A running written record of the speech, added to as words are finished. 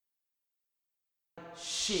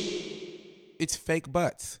shit. It's fake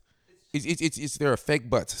butts. There are fake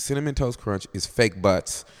butts. Cinnamon Toast Crunch is fake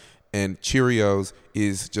butts, and Cheerios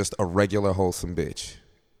is just a regular wholesome bitch.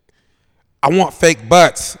 I want fake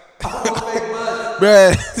butts.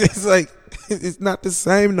 Bruh, it's like, it's not the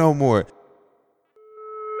same no more.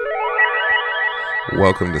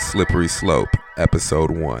 Welcome to Slippery Slope,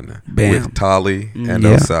 episode 1. Bam. With Tali and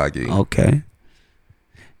Yeah. Osagi. Okay.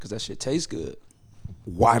 Because that shit tastes good.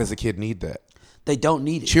 Why does a kid need that? They don't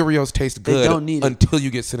need it. Cheerios taste They good don't need it. until you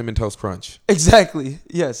get Cinnamon Toast Crunch. Exactly.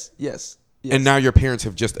 Yes. And now your parents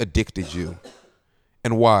have just addicted you.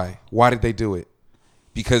 And why? Why did they do it?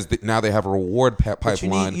 Because now they have a reward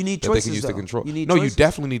pipeline you need that they choices, can use to though. control. You need No, choices. you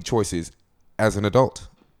definitely need choices as an adult.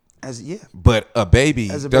 Yeah. But a baby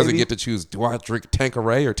As a doesn't baby? get to choose, do I drink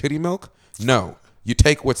Tanqueray or titty milk? No. You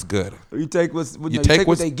take what's good. You take what's You you take take what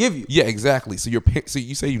what's- they give you. Yeah, exactly. So so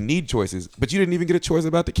you say you need choices, but you didn't even get a choice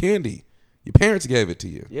about the candy. Your parents gave it to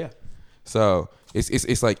you. Yeah. So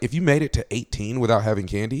it's like if you made it to 18 without having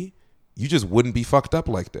candy, you just wouldn't be fucked up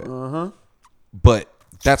like that. Uh-huh. But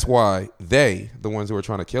that's why the ones who are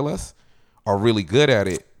trying to kill us, are really good at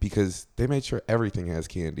it because they made sure everything has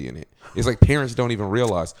candy in it. It's like parents don't even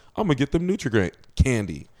realize, I'm going to get them Nutri-Grain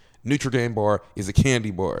candy. Nutri-Grain bar is a candy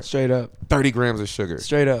bar. Straight up. 30 grams of sugar.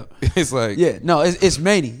 Straight up. It's like, Yeah. No, it's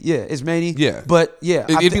many. Yeah, it's many. Yeah. But yeah,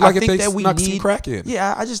 It'd be like if think they that we snuck need some crack in.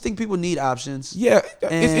 Yeah, I just think people need options. yeah,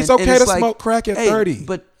 And it's okay to like, smoke crack at hey, 30.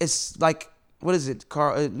 But it's like, what is it?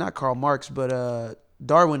 Not Karl Marx, but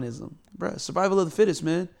Darwinism, bro. Survival of the fittest,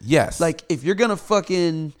 man. Yes. Like if you're gonna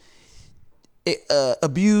fucking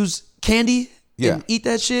abuse candy Yeah. and eat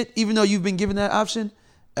that shit, even though you've been given that option,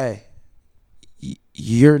 hey,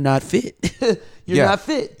 you're not fit. You're Yeah. not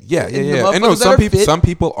fit. Yeah. And the And no, motherfuckers that are fit, some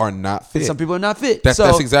people are not fit. some people are not fit. That's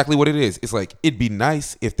So- exactly what it is. It's like, it'd be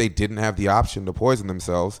nice if they didn't have the option to poison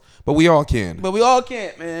themselves, but we all can. But we all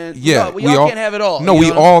can't, man. Yeah, we all can't have it all. No, you we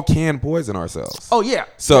know what all can poison ourselves. Oh yeah.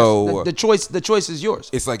 So- Yes, the choice is yours.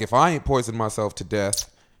 It's like if I ain't poisoned myself to death,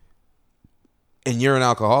 and you're an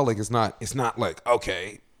alcoholic, it's not like,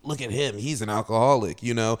 okay, look at him, he's an alcoholic.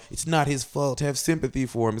 You know, it's not his fault. Have sympathy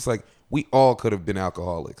for him. It's like we all could have been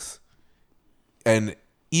alcoholics, and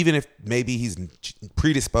even if maybe he's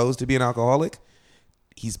predisposed to be an alcoholic,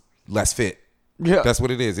 he's less fit. Yeah. That's what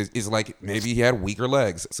it is. It's like maybe he had weaker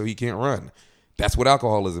legs, so he can't run. That's what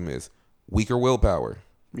alcoholism is. Weaker willpower.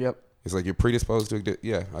 Yep. It's like you're predisposed to.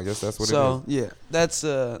 Yeah, I guess that's what it is. So yeah, that's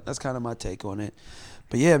kind of my take on it.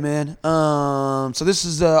 But yeah, man. So this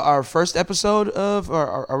is our first episode of.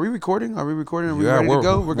 Are we recording? Are we recording? Are we ready to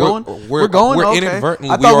go? We're going. we're going. we're Okay. inadvertently-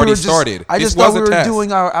 I we thought already were just- started. I This just thought was we a were test.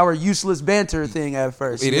 doing our useless banter thing at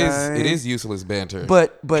first. It you know is. what I It mean? is useless banter.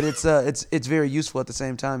 But it's very useful at the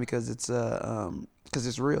same time because it's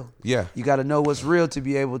real. Yeah. You got to know what's real to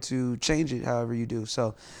be able to change it however you do.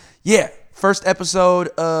 So, yeah, first episode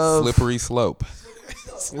of Slippery slope.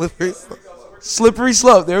 Slippery slope. Slippery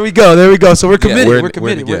Slope. There we go. So we're committed. we're in- we're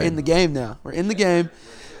committed. we're We're in in the the game now. We're in the game.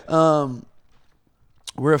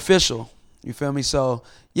 We're official. You feel me? So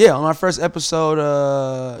yeah, on our first episode,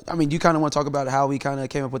 I mean, you kind of want to talk about how we kind of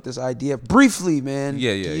came up with this idea briefly, man.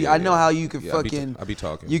 Yeah, I know yeah. how you can Yeah, fucking. I be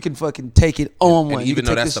talking. You can fucking take it on And one. You even can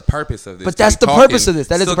though take that's this- the purpose of this. But that's the talking, purpose of this.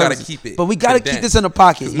 That is the still purpose. gotta keep it. But we got to keep this in a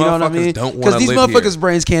pocket. 'Cause You know what I motherfuckers mean? don't wanna these live here. motherfuckers'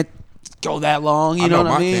 brains can't go that long. You know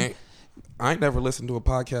what I mean? Thing. I ain't never listened to a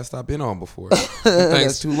podcast I've been on before.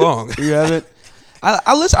 Thanks too long. You haven't.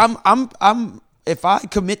 I listen. I'm. If I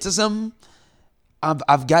commit to something,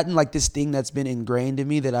 I've gotten like this thing that's been ingrained in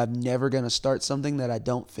me that I'm never gonna start something that I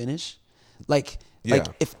don't finish. Like Yeah.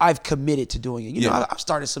 if I've committed to doing it, you know, Yeah. I've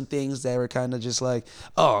started some things that were kind of just like,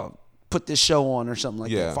 oh, put this show on or something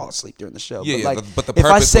like Yeah. that. Fall asleep during the show. Yeah, but yeah, like, but the if I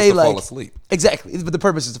purpose was say to fall like asleep. exactly, but the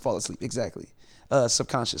purpose is to fall asleep. Exactly,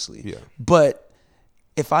 subconsciously. Yeah. But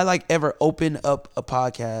if I like ever open up a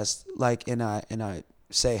podcast like and I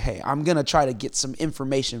say, hey, I'm gonna try to get some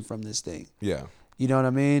information from this thing. Yeah. You know what I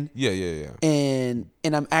mean? Yeah. And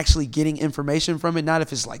I'm actually getting information from it. Not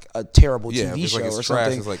if it's like a terrible Yeah, if TV it's show like it's or trash,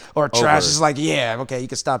 something, it's like or trash over. is like, yeah, okay, you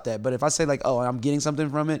can stop that. But if I say like, oh, I'm getting something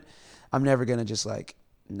from it, I'm never gonna just like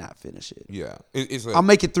not finish it. Yeah. It's like, I'll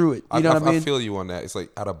make it through it. You know what I mean? I feel you on that. It's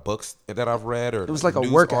like out of books that I've read or It was like a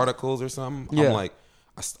news workout. articles or something. Yeah. I'm like,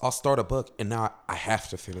 I'll start a book and now I have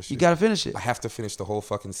to finish it. You gotta finish it. I have to finish the whole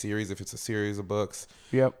fucking series if it's a series of books.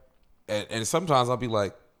 Yep. And sometimes I'll be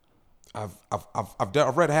like, I've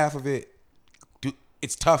read half of it.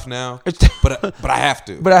 It's tough now, but I have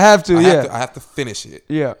to. But I have to. I have to finish it.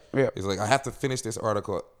 Yeah. It's like I have to finish this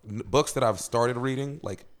article. Books that I've started reading,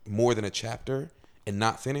 like more than a chapter, and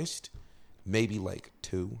not finished, maybe like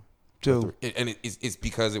two. And it's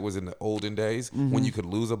because it was in the olden days when you could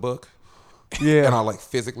lose a book. Yeah. And I like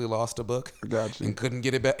physically lost a book. Gotcha. And couldn't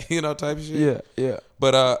get it back, type of shit. Yeah.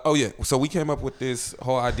 But so we came up with this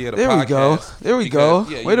whole idea of the There podcast. There we go.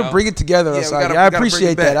 Way to bring it together. Yeah, Osaki. we I gotta appreciate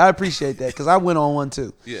bring it that. back. I appreciate that because I went on one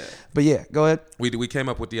too. Yeah. But yeah, go ahead. We came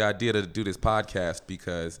up with the idea to do this podcast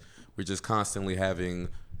because we're just constantly having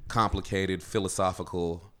complicated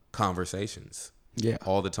philosophical conversations. Yeah.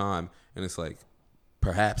 All the time. And it's like,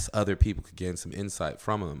 perhaps other people could gain some insight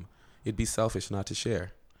from them. It'd be selfish not to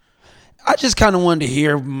share. I just kind of wanted to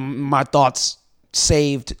hear my thoughts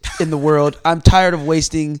saved in the world. I'm tired of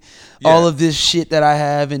wasting all of this shit that I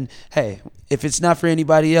have. And hey, if it's not for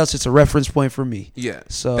anybody else, it's a reference point for me. Yeah.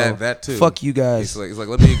 So that too. Fuck you guys. It's like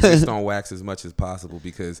let me exist on wax as much as possible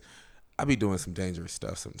because I be doing some dangerous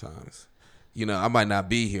stuff sometimes. I might not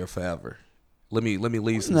be here forever. Let me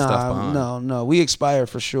leave some stuff behind. No. We expire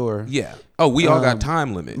for sure. Yeah. Oh, we all got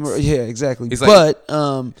time limits. Yeah, exactly. It's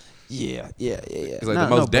yeah. It's like the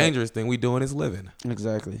most dangerous thing we doing is living.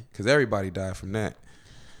 Exactly. Because everybody died from that.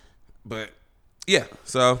 But yeah,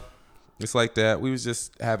 so it's like that. We was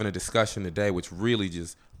just having a discussion today, which really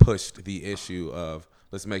just pushed the issue of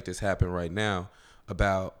let's make this happen right now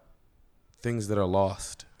about things that are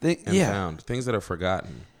lost and found, things that are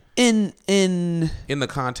forgotten. In the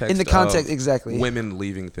context of exactly, women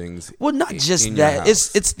leaving things. Well, not just that.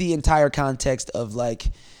 It's the entire context of like,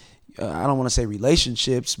 I don't want to say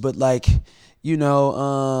relationships, but like,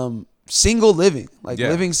 single living, like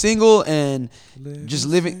living single and just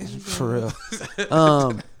living for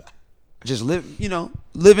real. Just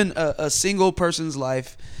living a single person's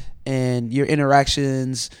life and your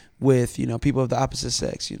interactions with people of the opposite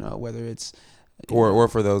sex. Whether it's or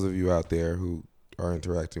for those of you out there who are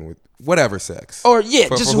interacting with whatever sex. Or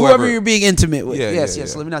just whoever you're being intimate with. Yes.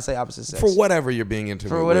 Let me not say opposite sex. For whatever you're being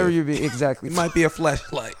intimate with. For whatever you're being, exactly. It might be a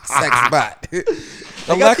fleshlight, sex bot.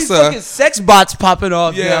 Alexa. Got these fucking sex bots popping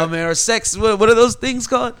off now, man. Or sex, what are those things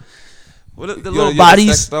called? What are the little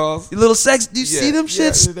bodies? Sex dolls? The little sex, do you see them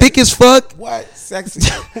shits? Thick as fuck. What?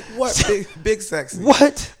 Sexy. What? Big sexy.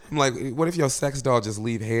 What? I'm like, what if your sex doll just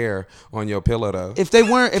leave hair on your pillow though? If they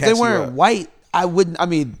weren't white, I wouldn't,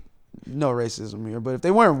 no racism here, but if they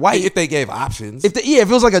weren't white, if they gave options, if it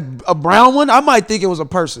was like a brown one, I might think it was a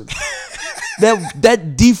person.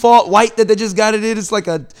 that default white that they just got it in, it's like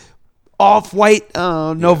a off white.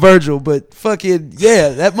 No Virgil, but fucking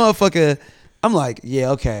that motherfucker. I'm like,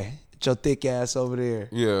 okay, it's your thick ass over there.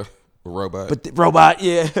 Yeah, robot. But robot,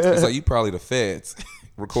 It's like you probably the feds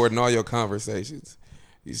recording all your conversations.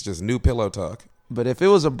 It's just new pillow talk. But if it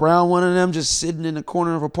was a brown one of them just sitting in the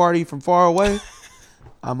corner of a party from far away,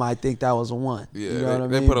 I might think that was a one. Yeah,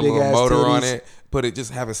 they put a little motor on it,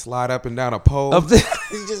 have it slide up and down a pole.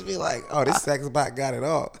 You just be like, oh, this sex bot got it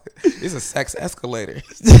all. It's a sex escalator.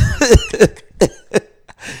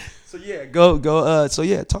 So go.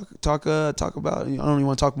 Talk about. I don't even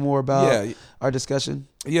want to talk more about our discussion.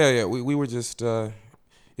 Yeah. We were just. It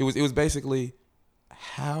was basically,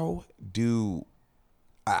 how do,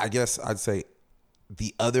 I guess I'd say,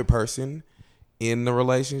 the other person in the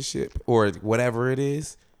relationship or whatever it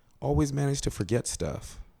is always manage to forget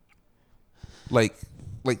stuff, like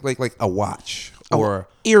a watch or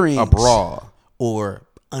earrings, a bra or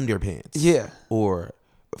underpants, or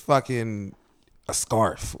fucking a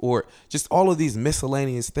scarf, or just all of these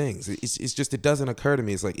miscellaneous things. It's just, it doesn't occur to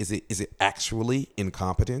me. It's like, is it actually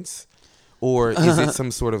incompetence, or is it some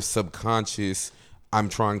sort of subconscious, I'm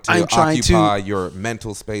trying to occupy your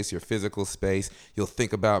mental space, your physical space. You'll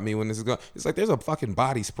think about me when this is going. It's like, there's a fucking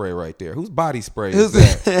body spray right there. Whose body spray is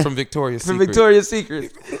that? From Victoria's Secret. From Victoria's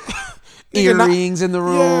Secret. Earrings in the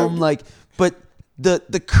room, but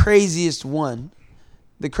the craziest one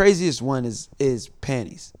is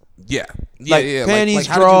panties. Yeah. Panties,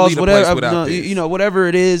 like drawers, whatever. Whatever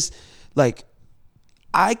it is. Like,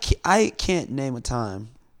 I can't name a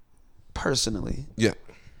time personally. Yeah.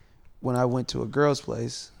 When I went to a girl's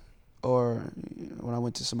place or when I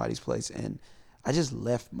went to somebody's place and I just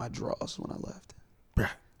left my drawers when I left.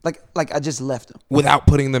 Like I just left them. Without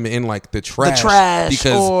putting them in like the trash.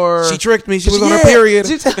 Because or she tricked me. She was on her period.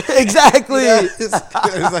 Exactly. It's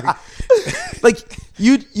like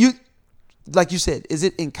you like you said, is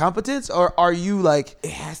it incompetence or are you like... It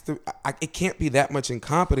has to... it can't be that much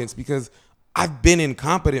incompetence because I've been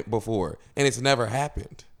incompetent before and it's never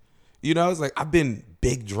happened. It's like, I've been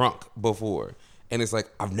big drunk before and it's like,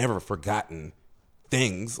 I've never forgotten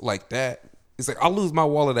things like that. It's like, I'll lose my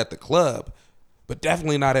wallet at the club, but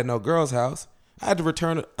definitely not at no girl's house. I had to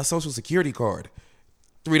return a Social Security card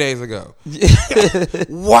 3 days ago.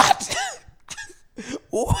 What?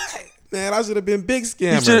 Man, I should have been big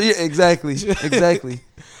scammer. Exactly.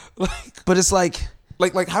 But it's like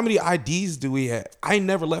Like how many IDs do we have? I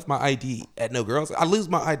never left my ID at no girls. I lose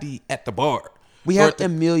my ID at the bar. We Or have at the- a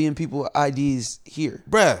million people with IDs here.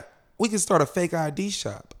 bruh, we can start a fake ID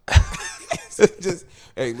shop.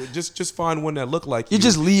 just find one that look like You're you.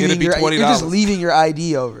 just leaving It'll be your $20. you're just leaving your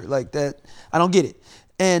ID over like that. I don't get it.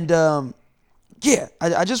 And yeah,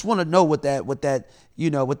 I just want to know what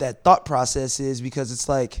that thought process is, because it's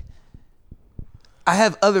like I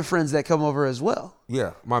have other friends that come over as well.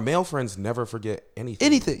 Yeah, my male friends never forget anything.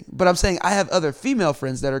 Anything, but I'm saying I have other female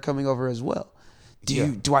friends that are coming over as well.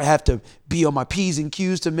 Yeah. Do I have to be on my P's and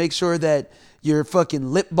Q's to make sure that your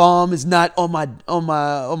fucking lip balm is not on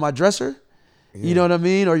my dresser? Yeah. You know what I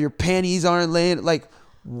mean? Or your panties aren't laying, like,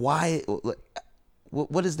 why?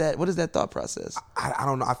 What is that? What is that thought process? I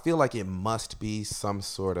don't know. I feel like it must be some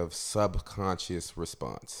sort of subconscious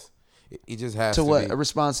response. It just has To to what? be A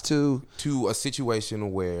response to? to a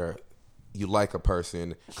situation where you like a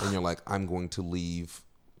person and you're like, I'm going to leave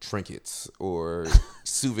trinkets or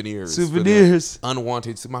souvenirs. for them. Souvenirs.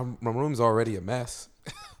 Unwanted. So my room's already a mess.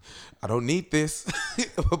 I don't need this,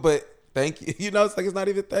 but thank you. You know, it's like, it's not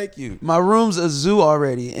even thank you. My room's a zoo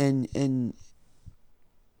already, and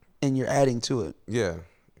you're adding to it. Yeah.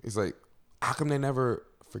 It's like, how come they never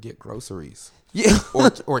forget groceries? Yeah.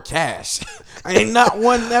 Or cash. I ain't not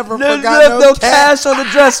one never No, forgot no cash on the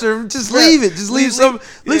dresser. Just leave it. Just leave some of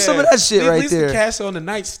that shit right leave there. Some cash on the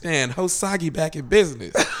nightstand. Hosagi back in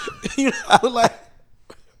business. You know, like.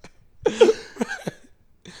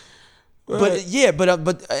 But yeah,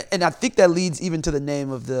 but and I think that leads even to the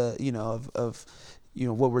name of the of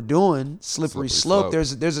what we're doing, slippery slope.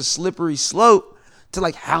 slope. There's a slippery slope to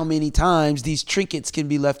like how many times these trinkets can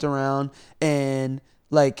be left around, and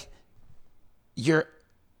like your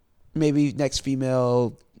maybe next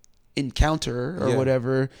female encounter or Yeah.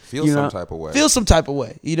 whatever Feel some type of way. Feel some type of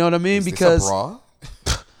way. You know what I mean? Is Because this a bra?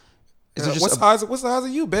 is it just what size are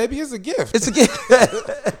you, baby? It's a gift. it's a gift.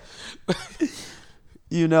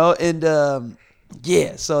 And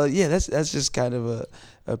yeah, so yeah, that's just kind of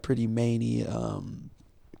a pretty many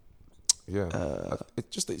Yeah, it's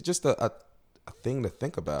just a thing to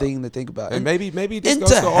think about. thing to think about. And maybe this and goes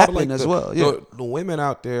to to all happen like as the, well, yeah. the women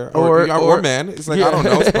out there Or or men. It's like, yeah. I don't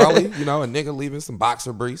know. It's probably a nigga leaving some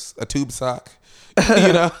boxer briefs, a tube sock,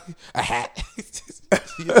 a hat.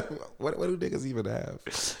 What do niggas even have?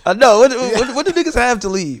 I know. What do niggas have to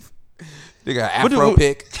leave? Nigga, an What do- afro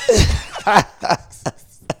pick,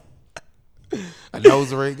 a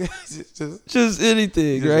nose ring. Just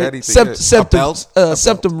anything, Just right? anything. A Septum, belt. A belt.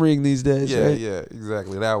 septum ring these days, Yeah, right? yeah,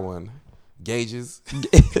 exactly that one. Gauges.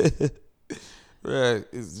 Right.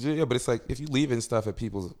 But it's like if you leaving stuff at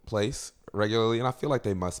people's place regularly, and I feel like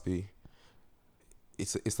they must be.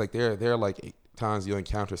 It's like there are like times you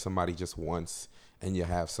encounter somebody just once and you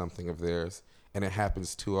have something of theirs, and it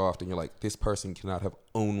happens too often. You're like, this person cannot have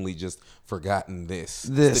only just forgotten this.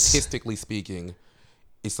 Statistically speaking,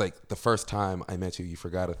 it's like the first time I met you, you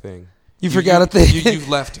forgot a thing. You forgot a thing. You've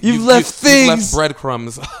left. You've left things. You've left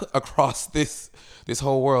breadcrumbs across this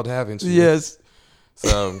whole world, haven't you? Yes.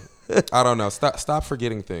 So I don't know. Stop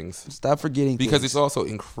forgetting things. Stop forgetting Because things. it's also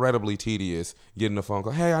incredibly tedious getting a phone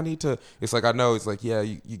call. Hey, I need to. It's like, I know. It's like, yeah,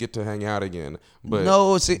 you get to hang out again. But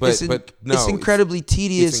no, it's incredibly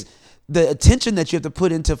tedious. The attention that you have to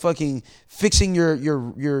put into fucking fixing your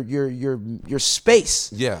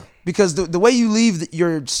space. Yeah. Because the way you leave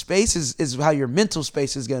your space is how your mental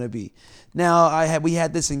space is going to be. Now we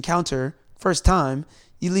had this encounter first time.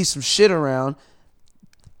 You leave some shit around.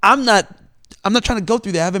 I'm not trying to go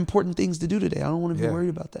through that. I have important things to do today. I don't want to be worried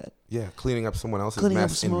about that. Yeah, cleaning up someone else's Cleaning up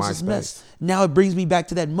mess in someone my else's space. mess. Now it brings me back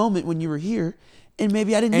to that moment when you were here, and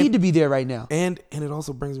maybe I didn't need to be there right now. And it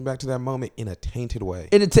also brings me back to that moment in a tainted way.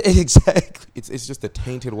 Exactly. It's just a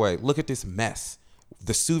tainted way. Look at this mess.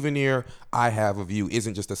 The souvenir I have of you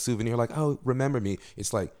isn't just a souvenir like, oh, remember me.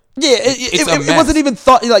 It's like, yeah, it wasn't even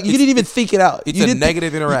thought. Like you didn't even think it out. It's you a didn't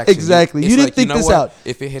negative interaction. Exactly. It's You didn't like, think you know this what? out.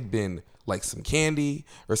 If it had been like some candy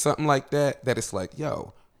or something like that, that it's like,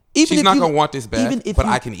 yo, Even she's if not you- gonna want this back, even if but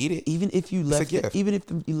you- I can eat it. Even if you a left, gift. even if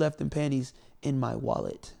you left them panties in my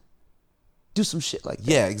wallet, do some shit like that.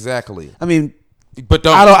 Yeah, exactly. I mean, But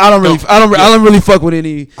don't. I don't really fuck with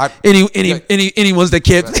any ones that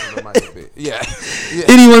can't Yeah.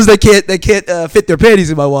 any ones that can't fit their panties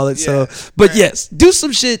in my wallet. Yeah. So, but yes, do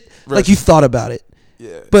some shit like you thought about it.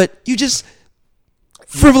 Yeah. But you just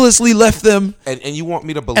frivolously left them And you want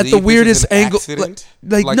me to believe at the this weirdest is an angle. accident?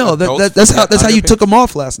 Like no, adults that's how forget you took underpants? them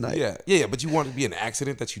off last night. Yeah. But you want it to be an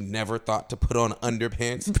accident that you never thought to put on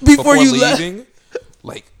underpants Before you left. leaving.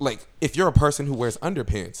 Like if you're a person who wears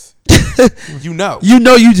underpants, You know. You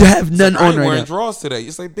know you have none I on ain't right wearing now. drawers today.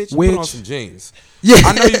 It's like, bitch, you Which- put on some jeans. Yeah.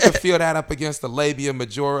 I know you can feel that up against the labia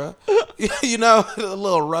majora. You know, a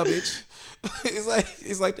little rubbish.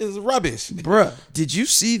 It's like this is rubbish. Bruh, did you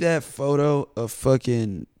see that photo of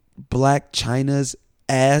fucking Black China's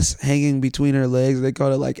ass hanging between her legs? They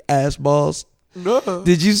call it like ass balls. No.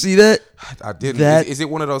 Did you see that? I didn't. That- Is it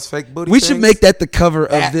one of those fake booty We things? should make that the cover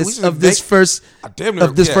of We this should of this make- first I damn near-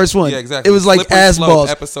 of this yeah, first one. Yeah, exactly. It was like Slippery ass Slope, balls.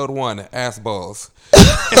 Episode 1, ass balls.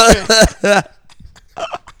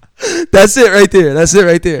 That's it right there. That's it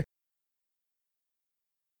right there.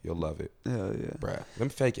 You'll love it. Hell yeah. Bruh. Them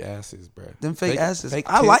fake asses, bruh. Them fake asses. fake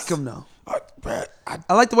I like tits. them though. Bruh,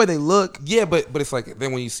 I like the way they look. yeah, but it's like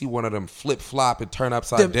then when you see one of them flip flop and turn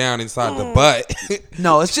upside Them- down inside the butt.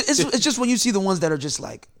 No, it's just when you see the ones that are just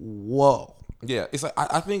like, whoa. Yeah, it's like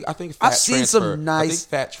I think fat I've seen transfer, some nice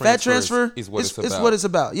I think fat transfer is what it's it's about. what it's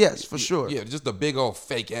about. Yes, for sure. Yeah, just a big old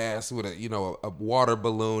fake ass with a water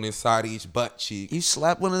balloon inside each butt cheek. You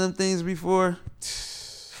slapped one of them things before?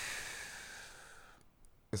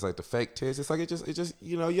 It's like the fake tits. It's like it just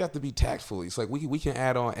you have to be tactful. It's like we can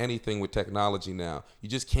add on anything with technology now. You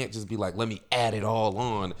just can't just be like, let me add it all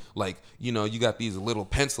on. Like, you got these little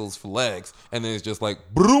pencils for legs, and then it's just like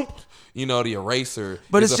boom, the eraser.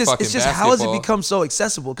 But is it's a just fucking how has it basketball. become so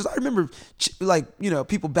accessible? Because I remember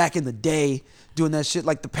people back in the day doing that shit,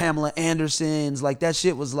 like the Pamela Andersons, like that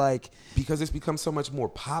shit was like. Because it's become so much more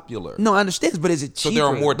popular. No, I understand, but is it cheaper? So there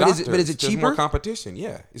are more but doctors. Is it There's cheaper? more competition.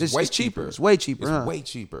 Yeah, it's way cheaper. It's way cheaper. It's huh? way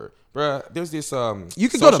cheaper, bruh. There's this You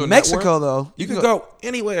could go to social Mexico network. though. You can go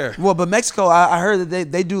anywhere. Well, but Mexico, I heard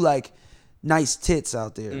that they do like nice tits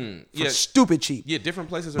out there for yeah. stupid cheap. Yeah, different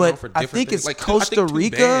places are known But for I different think things. it's Like, I Costa think 2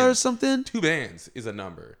 Rica or bands. something. 2 bands is a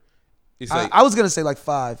number. It's like I was gonna say like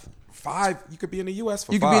 5. 5. You could be in the U.S.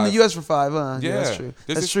 for You 5. could be in the U.S. for 5. Huh? Yeah, that's true.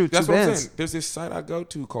 That's true. That's 2 what I'm bands. saying. There's this site I go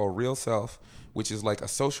to called Real Self, which is like a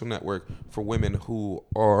social network for women who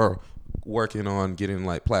are working on getting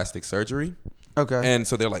like plastic surgery. Okay. And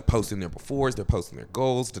so they're like posting their befores, they're posting their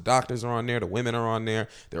goals. The doctors are on there, the women are on there.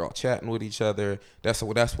 They're all chatting with each other. That's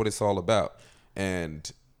what it's all about. And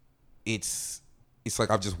it's like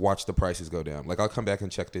I've just watched the prices go down. Like I'll come back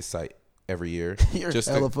and check this site every year. You're just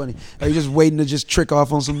hella funny. Are you just waiting to just trick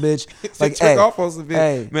off on some bitch? like hey, trick off on some bitch.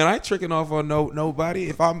 hey. Man, I ain't tricking off on nobody.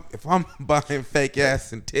 If I'm buying fake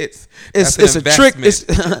ass and tits, It's that's an a trick.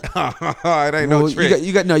 investment. It ain't no Well, trick.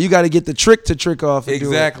 you got to get the trick to trick off. And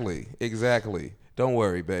Exactly. Don't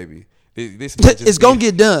worry, baby. This Do it. It's gonna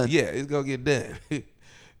get done. Yeah, it's gonna get done.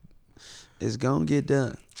 It's gonna get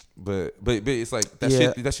done. But it's like that Yeah.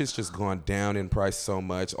 shit. That shit's just gone down in price so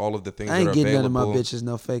much. All of the things I that ain't are getting none available. of my bitches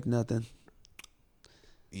no fake nothing.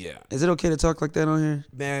 Yeah, Is it okay to talk like that on here?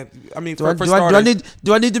 man. I mean, Do for I starters,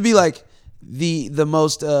 do I need to be like the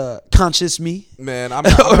most conscious me? man, I'm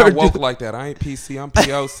not woke like that. I ain't PC. I'm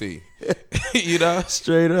POC.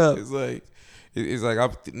 Straight up. It's like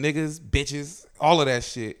I'm niggas, bitches, all of that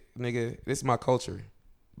shit, nigga. This is my culture,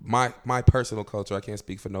 my personal culture. I can't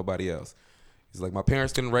speak for nobody else. It's like my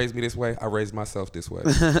parents didn't raise me this way. I raised myself this way.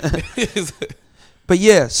 But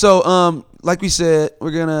yeah, so like we said,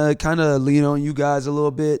 we're gonna kind of lean on you guys a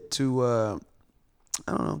little bit to I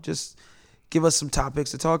don't know, just give us some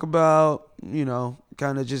topics to talk about. Kind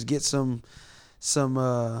of just get some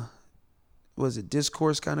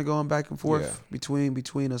discourse kind of going back and forth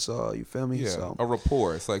between us all. You feel me? Yeah, So a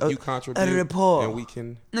rapport. It's like you contribute, a rapport. and we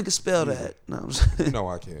can. nigga spell that. No, I'm just, No,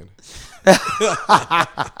 I can.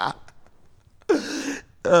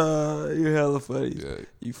 you're hella funny. Yeah.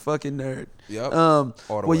 You fucking nerd. Yep. All the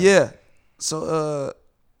Well, way. yeah. So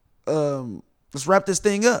let's wrap this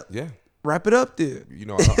thing up. Yeah. Wrap it up, dude.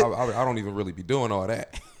 I don't even really be doing all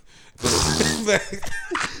that.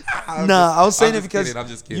 Nah, I was saying I'm it just because kidding, I'm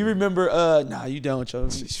just kidding. you remember. Nah, you don't, Joe.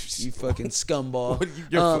 You fucking scumball.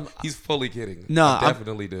 He's fully kidding. Nah, I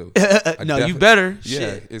definitely do. No, you better. Yeah,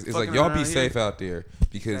 Shit. it's Fucking like y'all around be here. safe out there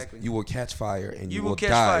because Exactly. you will catch fire and you will will catch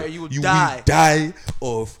die. fire, you will die. die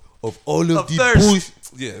of all of Of the thirst. bush.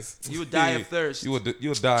 Yes, You will die of thirst. You'll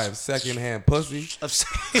die of secondhand pussy.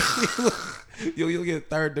 You'll get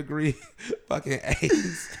 3rd degree fucking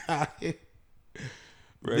AIDS.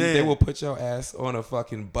 Right? They Man. will put your ass on a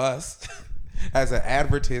fucking bus as an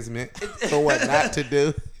advertisement for what not to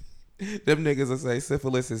do. Them niggas will say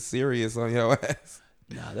syphilis is serious on your ass.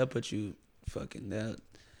 Nah, they'll put you fucking down.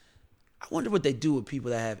 I wonder what they do with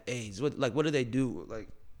people that have AIDS. What do they do? Like,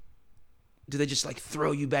 do they just like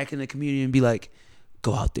throw you back in the community and be like,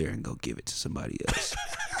 go out there and go give it to somebody else?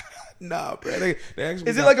 Nah, bro. They actually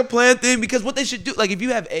Is it like a planned thing? Because what they should do, like if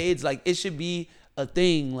you have AIDS, like it should be a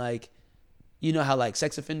thing. Like, you know how like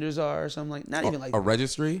sex offenders are or something like, not even like a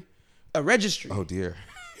registry? a registry. Oh dear.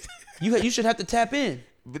 You should have to tap in.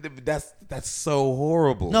 But that's so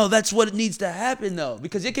horrible. No, that's what needs to happen though,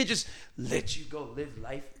 because it can't just let you go live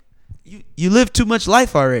life. You live too much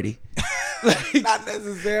life already. Not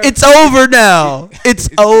necessarily. It's over now. It's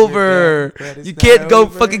over. It's You not can't go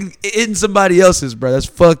over. fucking in somebody else's, bro. That's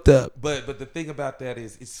fucked up. But the thing about that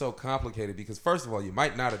is it's so complicated because first of all, you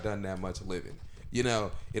might not have done that much living. You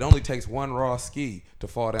know, it only takes one raw ski to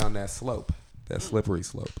fall down that slope, that slippery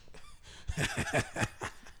slope.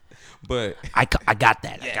 But I got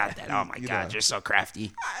that. I got that. Oh my you God, know. you're so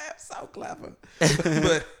crafty. I am so clever.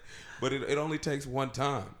 but it only takes one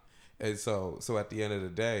time. And so at the end of the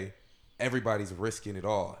day, everybody's risking it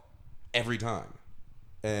all every time.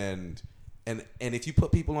 And if you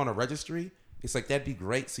put people on a registry, it's like that'd be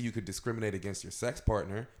great so you could discriminate against your sex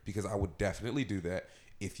partner, because I would definitely do that.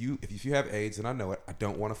 If you have AIDS and I know it, I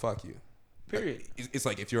don't want to fuck you. Period. It's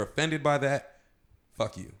like if you're offended by that,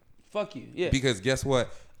 fuck you. Fuck you. Yeah. Because guess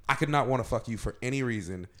what? I could not want to fuck you for any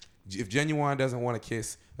reason. If Genuine doesn't want to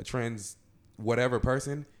kiss a trans whatever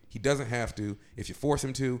person, he doesn't have to. If you force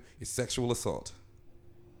him to, it's sexual assault.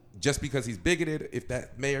 Just because he's bigoted, if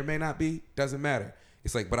that may or may not be, doesn't matter.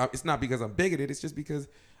 It's like, but it's not because I'm bigoted. It's just because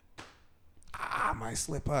I might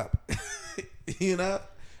slip up. You know?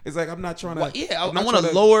 It's like I'm not trying to. Well, yeah, I I'm not want to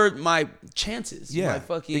trying lower my chances. Yeah, my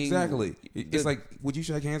fucking, exactly. It's like, would you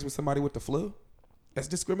shake hands with somebody with the flu? That's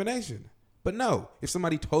discrimination. But no, if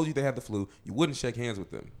somebody told you they had the flu, you wouldn't shake hands with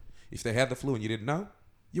them. If they had the flu and you didn't know,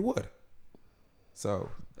 you would. So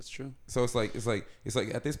that's true. So it's like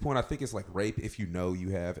at this point, I think it's like rape if you know you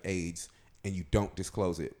have AIDS and you don't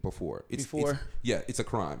disclose it before. It's a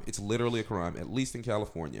crime. It's literally a crime, at least in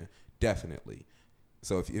California, definitely.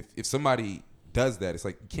 So if somebody does that, it's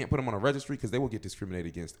like you can't put them on a registry because they will get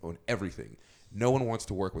discriminated against on everything. No one wants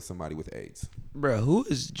to work with somebody with AIDS. Bro, who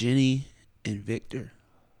is Jenny and Victor?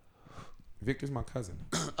 Victor's my cousin.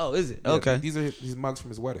 Oh, is it? Yeah, Okay. These are his mugs from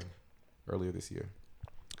his wedding earlier this year.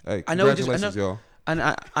 Hey, I know. congratulations, y'all.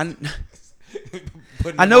 I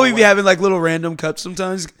know we be having like little random cups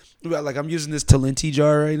sometimes. Like I'm using this Talenti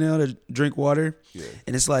jar right now to drink water,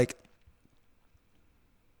 and it's like,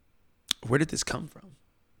 where did this come from?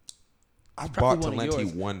 I bought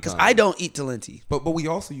Talenti one time because I don't eat Talenti. But we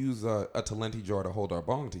also use a Talenti jar to hold our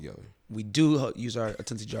bong together. We do use our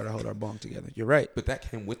Talenti jar to hold our bong together. You're right. But that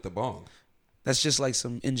came with the bong. That's just like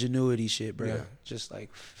some ingenuity shit, bro. Yeah. Just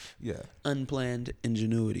like unplanned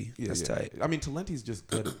ingenuity. That's tight. I mean, Talenti's just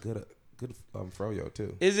good froyo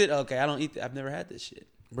too. Is it? Okay, I don't eat that. I've never had this shit.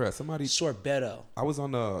 Bruh, somebody sorbetto. I was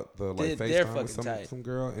on the like FaceTime with some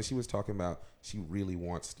girl, and she was talking about she really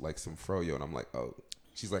wants like some froyo, and I'm like, oh,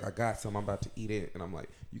 she's like, I got some, I'm about to eat it, and I'm like,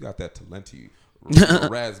 you got that Talenti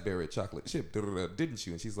raspberry chocolate chip, didn't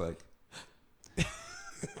you? And she's like,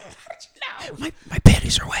 no, my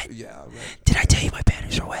panties are wet. Yeah, right. Did I tell you my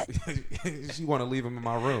panties are wet? She want to leave them in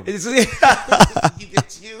my room. It's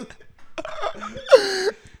you.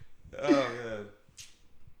 Oh man,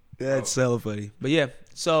 that's so funny. But yeah,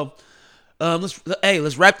 so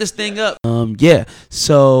let's wrap this thing up.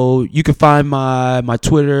 So you can find my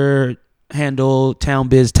Twitter handle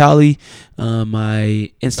TownBizTolly,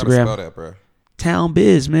 my Instagram. Spell that, bro.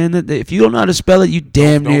 TownBiz, man. If you don't know how to spell it, you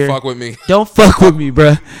damn near don't fuck with me. Don't fuck with me,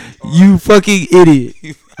 bro. You fucking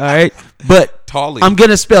idiot. All right, but Tolly. I'm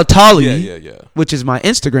gonna spell Tolly, yeah, which is my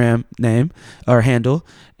Instagram name or handle,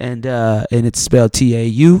 and it's spelled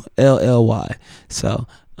TAULLY. So,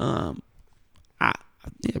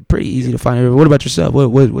 pretty easy to find. What about yourself?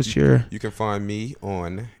 What's your? You can find me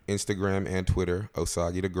on Instagram and Twitter,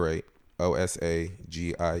 Osagi the Great,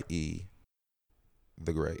 OSAGIE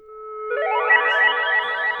the Great.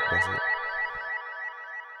 That's it.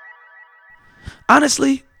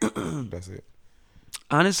 Honestly, that's it.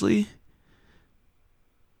 Honestly,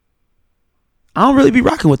 I don't really be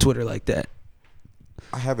rocking with Twitter like that.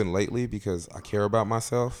 I haven't lately because I care about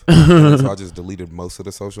myself, so I just deleted most of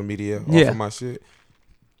the social media off of my shit.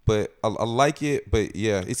 But I like it. But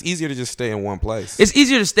yeah, it's easier to just stay in one place. It's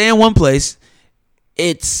easier to stay in one place.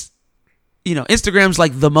 It's, Instagram's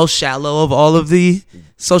like the most shallow of all of the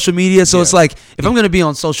social media. So it's like, if I'm going to be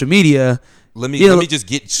on social media, let me just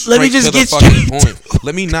get straight to the fucking point.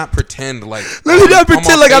 Let me not pretend like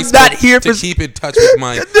I'm not here to keep in touch with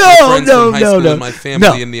my friends from high school and my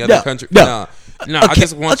family in the other country. No, okay. I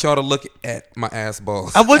just want y'all to look at my ass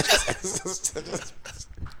balls. I want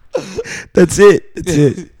That's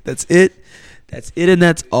it. That's it, and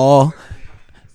that's all.